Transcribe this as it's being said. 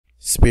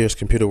Spears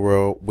Computer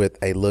World with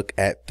a look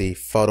at the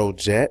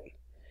FotoJet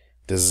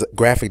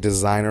graphic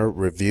designer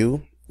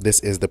review. This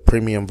is the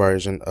premium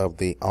version of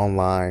the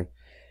online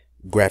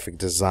graphic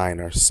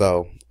designer.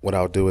 So what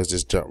I'll do is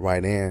just jump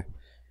right in.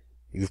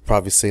 You've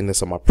probably seen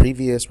this on my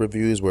previous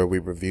reviews where we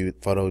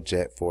reviewed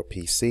FotoJet for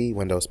PC,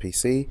 Windows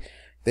PC.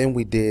 Then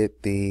we did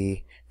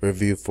the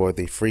review for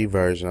the free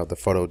version of the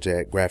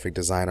FotoJet graphic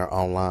designer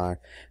online.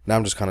 Now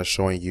I'm just kind of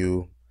showing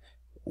you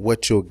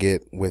what you'll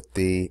get with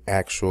the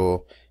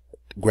actual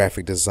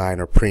graphic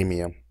designer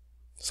premium.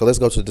 So let's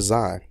go to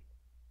design.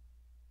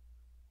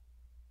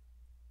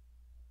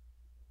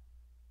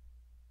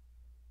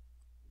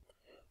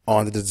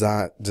 On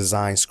the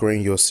design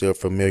screen, you'll see a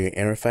familiar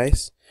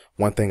interface.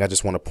 One thing I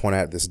just want to point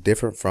out that's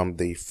different from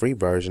the free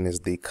version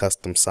is the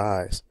custom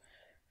size.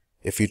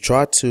 If you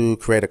try to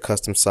create a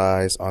custom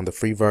size on the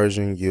free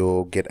version,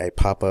 you'll get a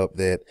pop-up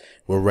that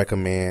will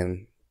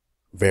recommend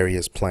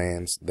various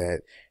plans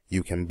that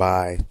you can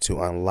buy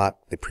to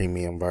unlock the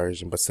premium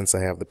version. But since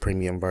I have the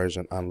premium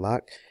version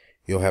unlocked,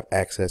 you'll have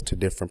access to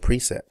different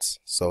presets.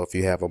 So if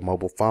you have a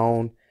mobile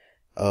phone,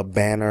 a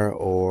banner,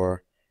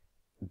 or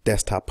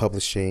desktop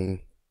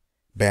publishing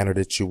banner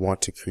that you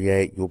want to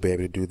create, you'll be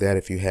able to do that.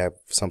 If you have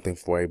something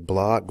for a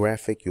blog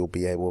graphic, you'll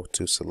be able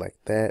to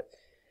select that.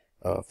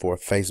 For a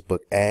Facebook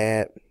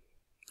ad,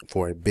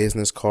 for a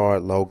business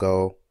card,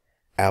 logo,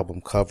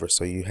 album cover.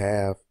 So you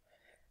have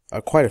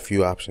quite a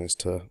few options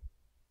to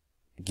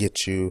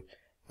get you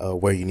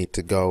where you need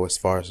to go as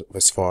far as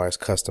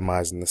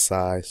customizing the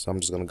size. So I'm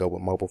just going to go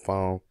with mobile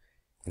phone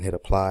and hit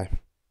apply.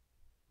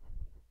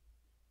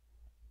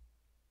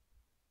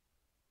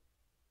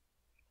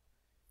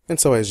 And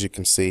so as you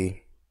can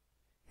see,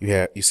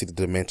 you see the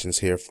dimensions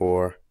here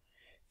for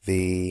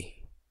the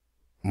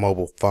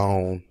mobile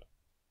phone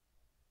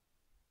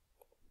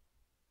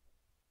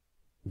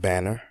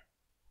banner,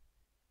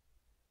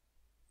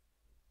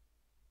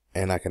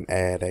 and I can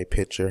add a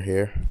picture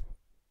here.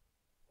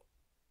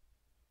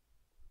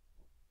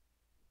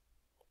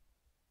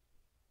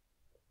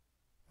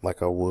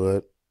 Like I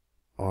would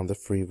on the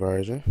free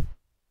version.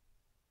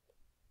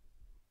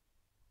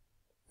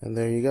 And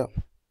there you go.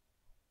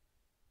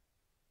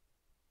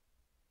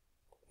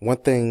 One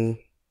thing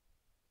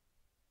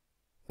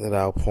that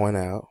I'll point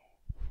out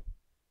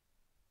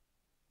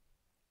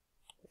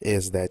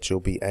is that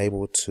you'll be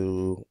able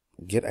to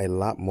get a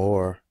lot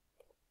more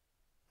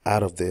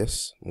out of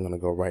this. I'm going to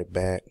go right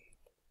back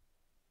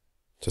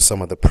to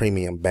some of the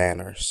premium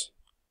banners.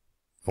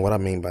 And what I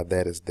mean by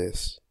that is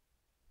this.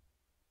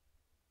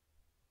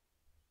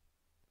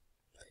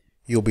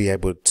 You'll be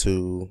able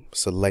to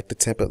select the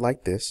template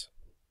like this.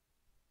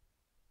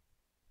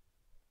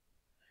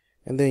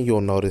 And then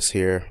you'll notice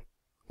here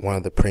one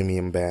of the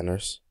premium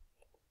banners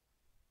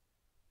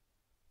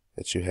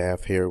that you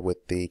have here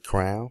with the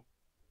crown.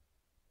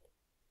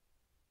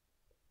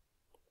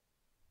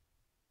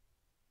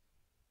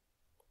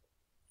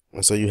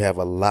 And so you have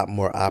a lot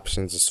more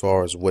options as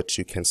far as what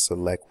you can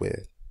select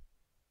with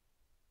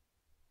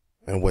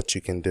and what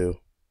you can do.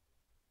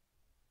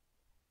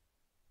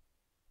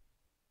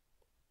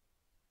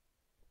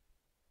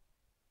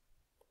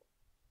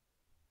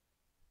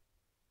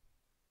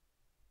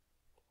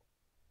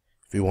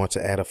 If you want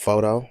to add a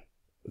photo,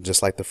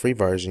 just like the free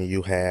version,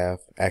 you have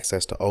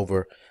access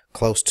to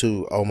close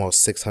to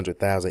almost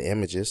 600,000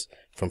 images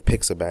from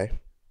Pixabay.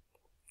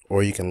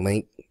 Or you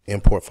can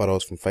import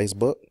photos from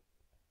Facebook.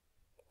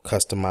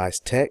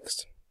 Customized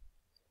text.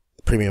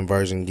 The premium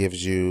version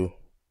gives you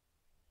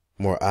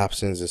more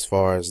options as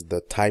far as the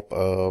type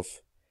of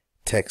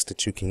text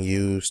that you can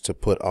use to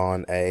put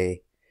on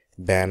a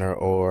banner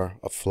or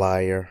a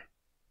flyer.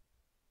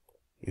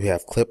 You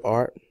have clip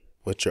art,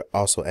 which you're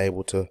also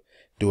able to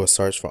do a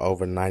search for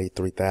over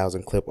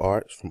 93,000 clip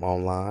arts from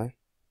online.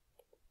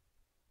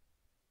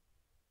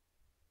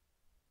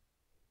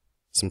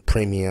 Some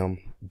premium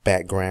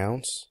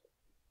backgrounds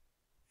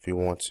if you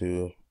want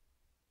to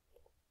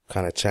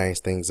kind of change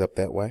things up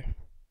that way.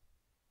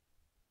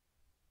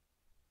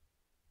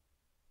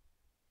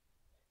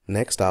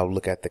 Next, I'll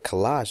look at the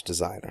Collage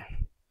Designer.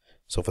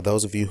 So for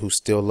those of you who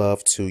still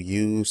love to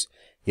use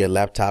your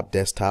laptop,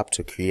 desktop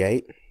to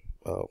create,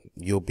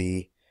 you'll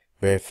be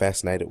very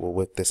fascinated with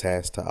what this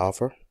has to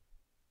offer.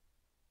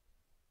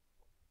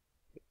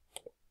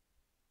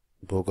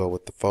 We'll go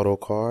with the photo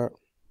card.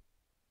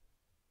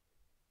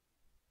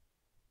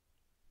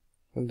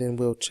 And then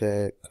we'll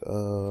check,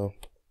 we'll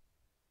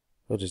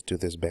just do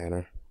this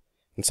banner.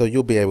 And so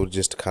you'll be able to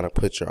just kind of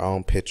put your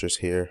own pictures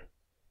here.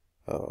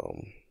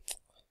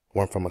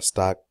 One from a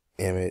stock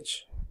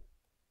image.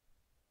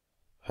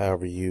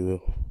 Whatever you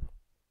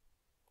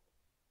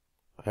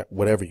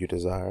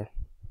desire.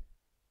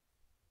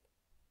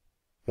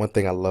 One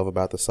thing I love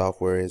about the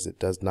software is it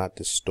does not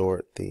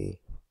distort the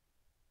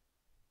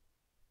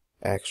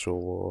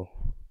actual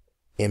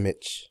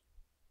image.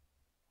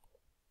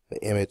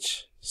 The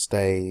image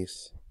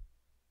stays.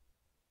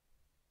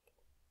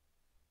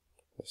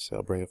 Let's see,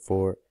 I'll bring it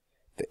forward.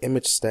 The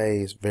image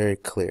stays very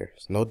clear.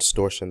 There's no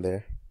distortion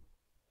there.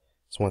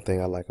 It's one thing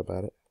I like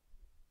about it.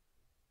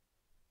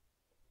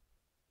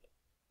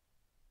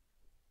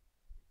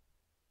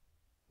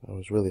 I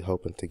was really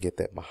hoping to get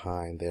that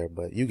behind there,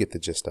 but you get the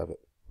gist of it.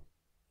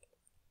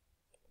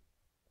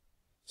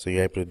 So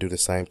you're able to do the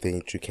same thing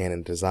that you can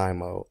in design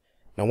mode.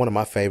 Now, one of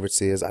my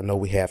favorites is, I know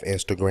we have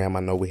Instagram,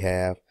 I know we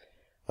have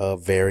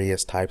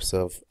various types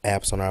of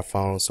apps on our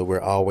phones, so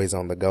we're always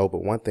on the go.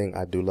 But one thing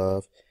I do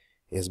love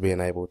is being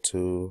able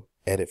to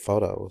edit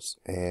photos,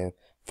 and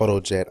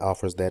FotoJet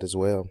offers that as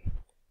well.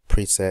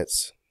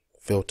 Presets,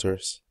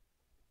 filters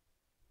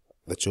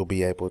that you'll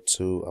be able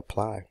to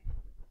apply.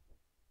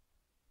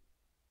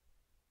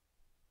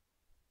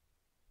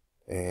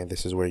 And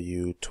this is where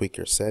you tweak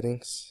your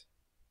settings.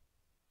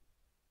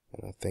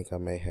 And I think I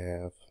may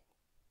have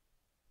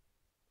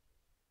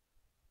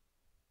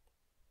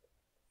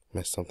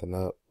messed something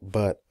up,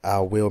 but I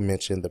will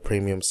mention the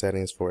premium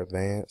settings for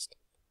advanced.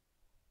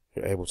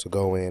 You're able to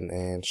go in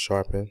and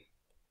sharpen,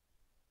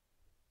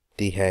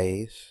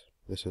 dehaze.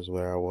 This is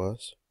where I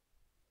was.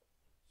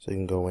 So you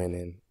can go in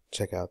and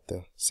check out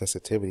the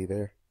sensitivity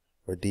there,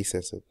 or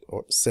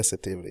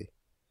sensitivity,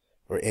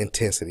 or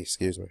intensity,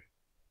 excuse me.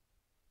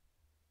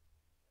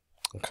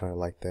 I kind of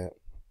like that.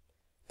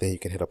 Then you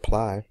can hit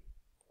apply.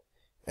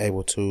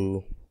 Able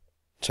to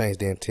change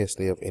the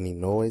intensity of any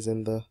noise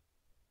in the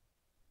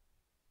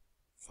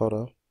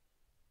photo.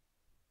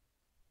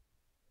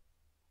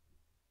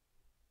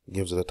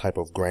 Gives it a type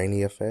of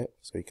grainy effect,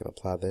 so you can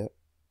apply that.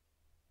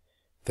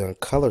 Then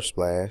color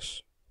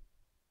splash.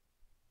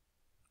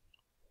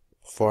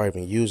 Before I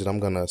even use it,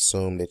 I'm going to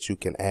assume that you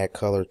can add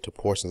color to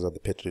portions of the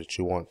picture that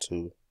you want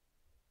to.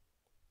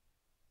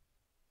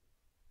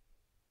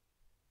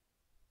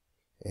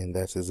 And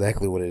that's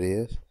exactly what it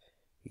is.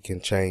 You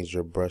can change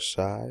your brush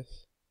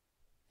size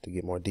to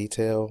get more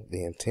detail,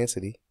 the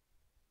intensity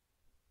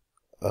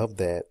of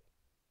that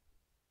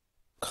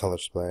color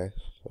splash.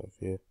 So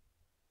if you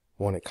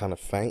want it kind of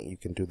faint, you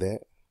can do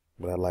that,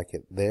 but I like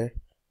it there.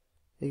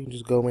 You can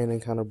just go in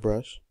and kind of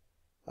brush.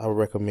 I would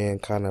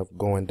recommend kind of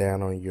going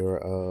down on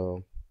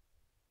your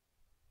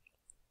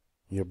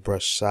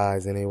brush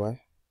size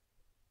anyway.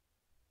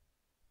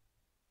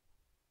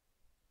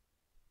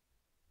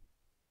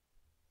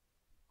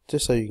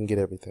 Just so you can get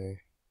everything.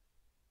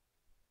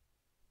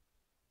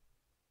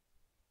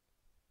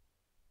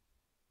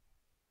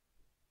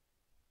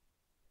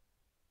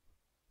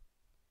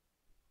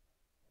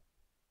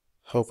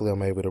 Hopefully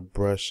I'm able to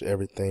brush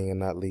everything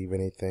and not leave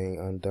anything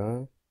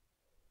undone.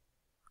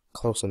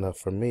 Close enough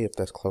for me, if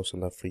that's close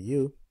enough for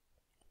you.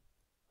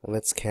 And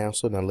let's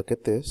cancel. Now look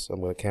at this.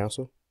 I'm going to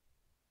cancel.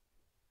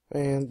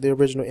 And the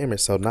original image,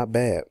 so not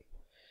bad.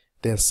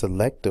 Then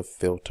selective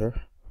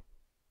filter.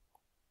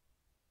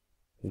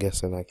 I'm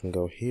guessing I can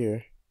go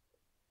here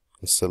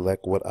and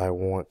select what I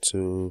want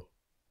to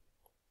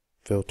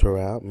filter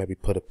out. Maybe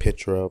put a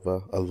picture of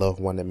a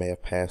loved one that may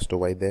have passed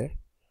away there.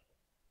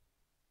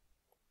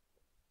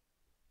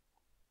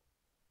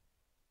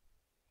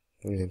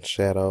 And then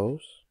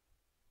shadows.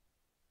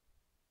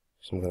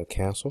 So I'm going to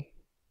cancel.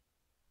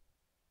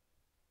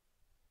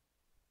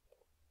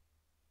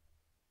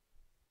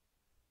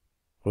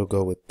 We'll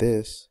go with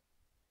this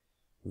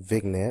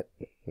vignette.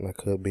 And I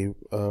could be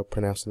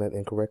pronouncing that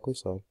incorrectly,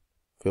 so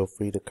feel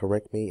free to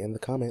correct me in the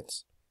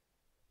comments.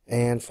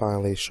 And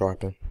finally,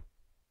 sharpen.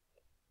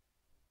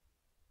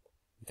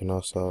 You can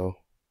also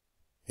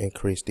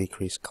increase,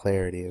 decrease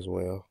clarity as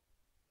well.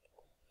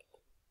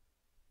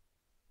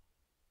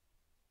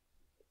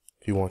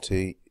 If you want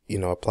to,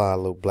 apply a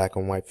little black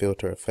and white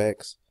filter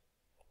effects,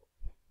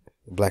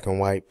 the black and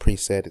white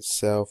preset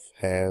itself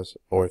has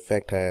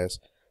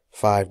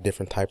 5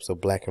 different types of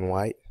black and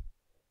white.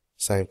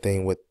 Same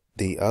thing with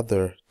the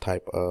other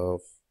type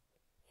of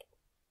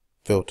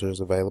filters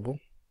available.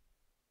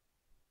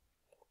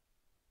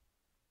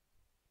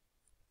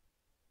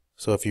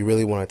 So if you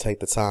really want to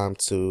take the time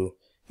to,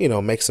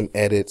 make some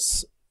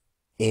edits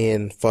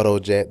in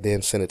FotoJet,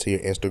 then send it to your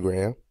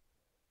Instagram,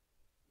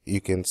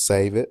 you can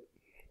save it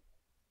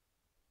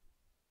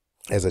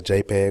as a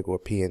JPEG or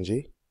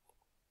PNG.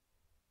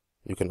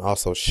 You can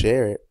also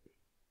share it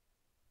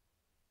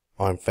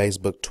on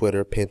Facebook,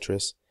 Twitter,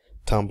 Pinterest,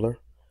 Tumblr.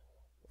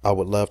 I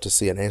would love to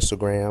see an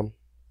Instagram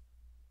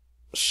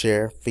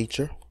share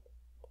feature.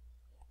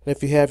 And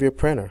if you have your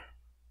printer,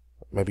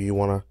 maybe you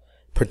want to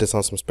print this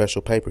on some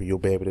special paper, you'll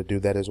be able to do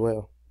that as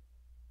well.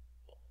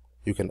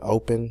 You can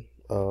open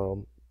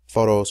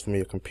photos from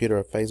your computer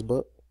or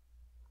Facebook.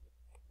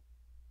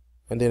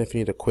 And then if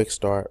you need a quick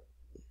start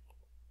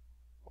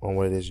on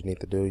what it is you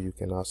need to do, you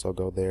can also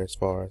go there as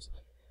far as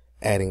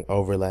adding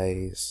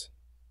overlays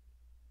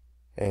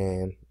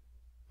and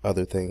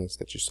other things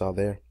that you saw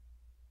there.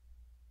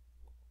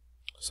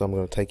 So I'm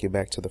going to take you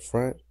back to the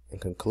front and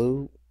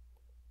conclude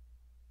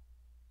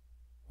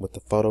with the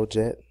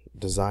FotoJet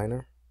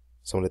Designer.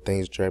 Some of the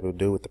things that you're able to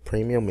do with the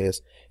premium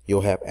is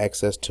you'll have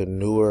access to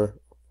newer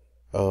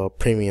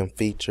premium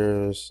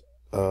features,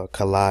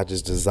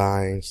 collages,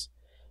 designs,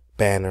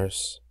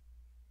 banners,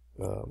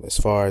 as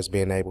far as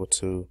being able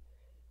to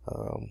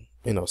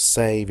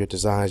save your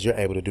designs. You're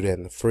able to do that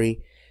in the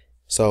free.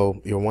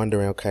 So you're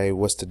wondering, okay,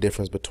 what's the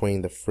difference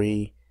between the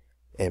free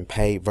and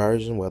paid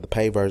version? Well, the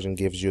paid version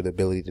gives you the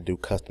ability to do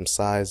custom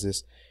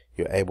sizes.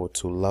 You're able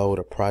to load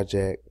a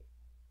project,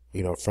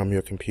 from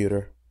your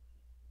computer,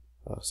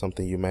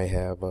 something you may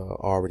have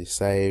already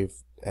saved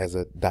as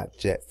a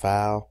 .jet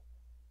file.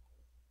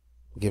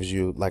 Gives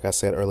you, like I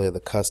said earlier,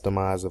 the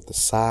customize of the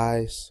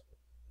size.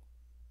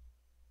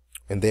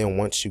 And then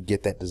once you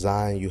get that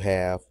design, you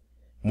have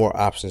more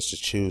options to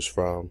choose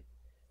from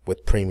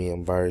with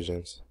premium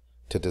versions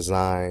to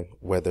design,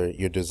 whether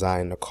you're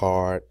designing a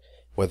card,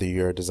 whether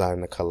you're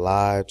designing a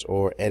collage,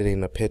 or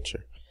editing a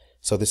picture.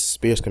 So this is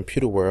Spears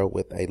Computer World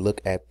with a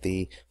look at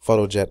the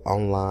FotoJet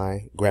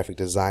Online Graphic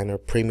Designer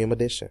Premium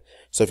Edition.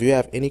 So if you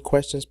have any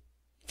questions,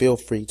 feel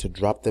free to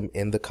drop them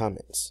in the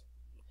comments.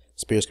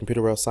 Spears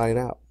Computer World signing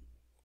out.